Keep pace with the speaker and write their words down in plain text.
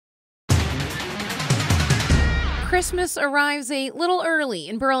Christmas arrives a little early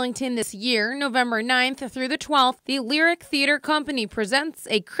in Burlington this year. November 9th through the 12th, the Lyric Theater Company presents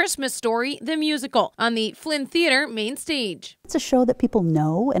A Christmas Story, the musical, on the Flynn Theater main stage. It's a show that people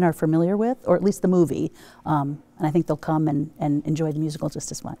know and are familiar with, or at least the movie, and I think they'll come and enjoy the musical just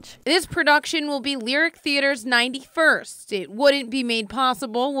as much. This production will be Lyric Theater's 91st. It wouldn't be made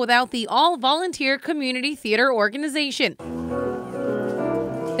possible without the all-volunteer community theater organization.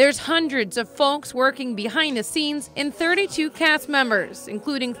 There's hundreds of folks working behind the scenes and 32 cast members,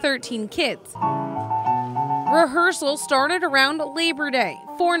 including 13 kids. Rehearsal started around Labor Day,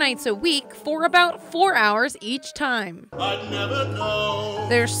 4 nights a week for about 4 hours each time. I'd never know.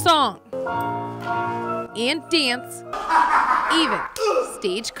 There's song and dance, even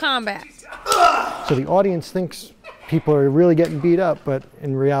stage combat. So the audience thinks people are really getting beat up, but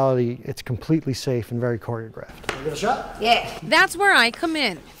in reality, it's completely safe and very choreographed. Give it a shot? Yeah. That's where I come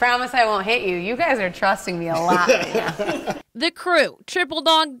in. Promise I won't hit you. You guys are trusting me a lot right now. The crew, Triple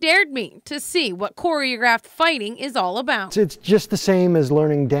Dog, dared me to see what choreographed fighting is all about. It's just the same as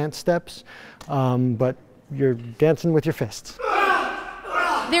learning dance steps, but you're dancing with your fists.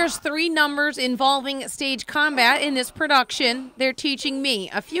 There's 3 numbers involving stage combat in this production. They're teaching me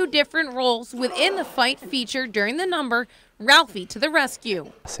a few different roles within the fight featured during the number, Ralphie to the Rescue.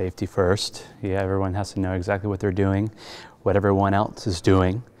 Safety first. Yeah, everyone has to know exactly what they're doing, what everyone else is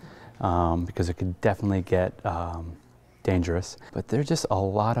doing, because it could definitely get dangerous. But they're just a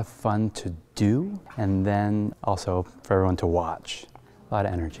lot of fun to do, and then also for everyone to watch. A lot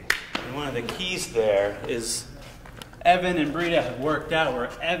of energy. And one of the keys there is Evan and Brita have worked out where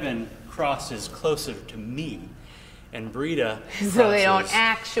Evan crosses closer to me, and Brita crosses. So they don't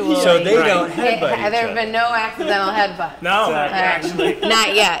actually. So they don't headbutt each other. There have been no accidental headbutts. No, actually.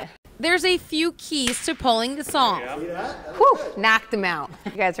 Not yet. There's a few keys to pulling this off. Whew, knocked him out.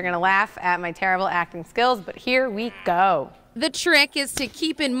 You guys are going to laugh at my terrible acting skills, but here we go. The trick is to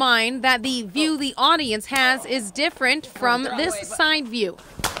keep in mind that the view the audience has is different from this side view.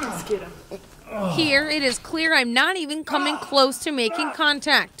 Let's get him. Here, it is clear I'm not even coming close to making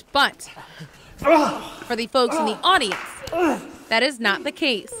contact, but for the folks in the audience, that is not the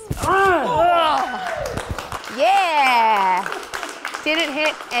case. Yeah! Didn't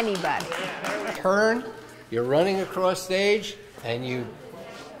hit anybody. Turn, you're running across stage, and you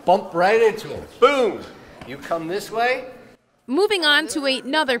bump right into him. Boom! You come this way. Moving on to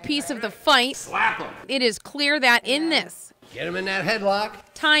another piece of the fight, Slap him. it is clear that in this, Get him in that headlock.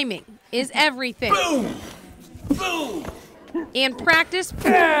 timing is everything. Boom! Boom! And practice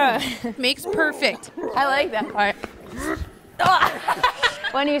makes perfect. I like that part.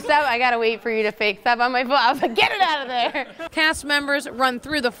 When you step, I gotta wait for you to fake step on my foot. I was like, get it out of there. Cast members run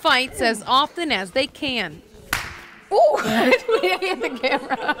through the fights as often as they can. Ooh, I hit the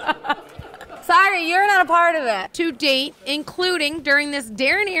camera. Sorry, you're not a part of it. To date, including during this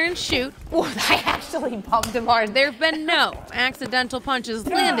Darin Erin shoot, Ooh, I actually bumped him hard. there have been no accidental punches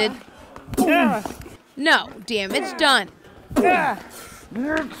landed, no damage done.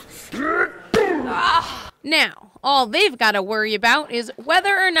 Now, all they've got to worry about is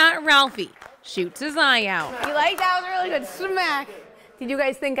whether or not Ralphie shoots his eye out. You like that? Was a really good smack. Did you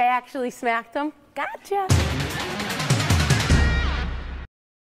guys think I actually smacked him? Gotcha.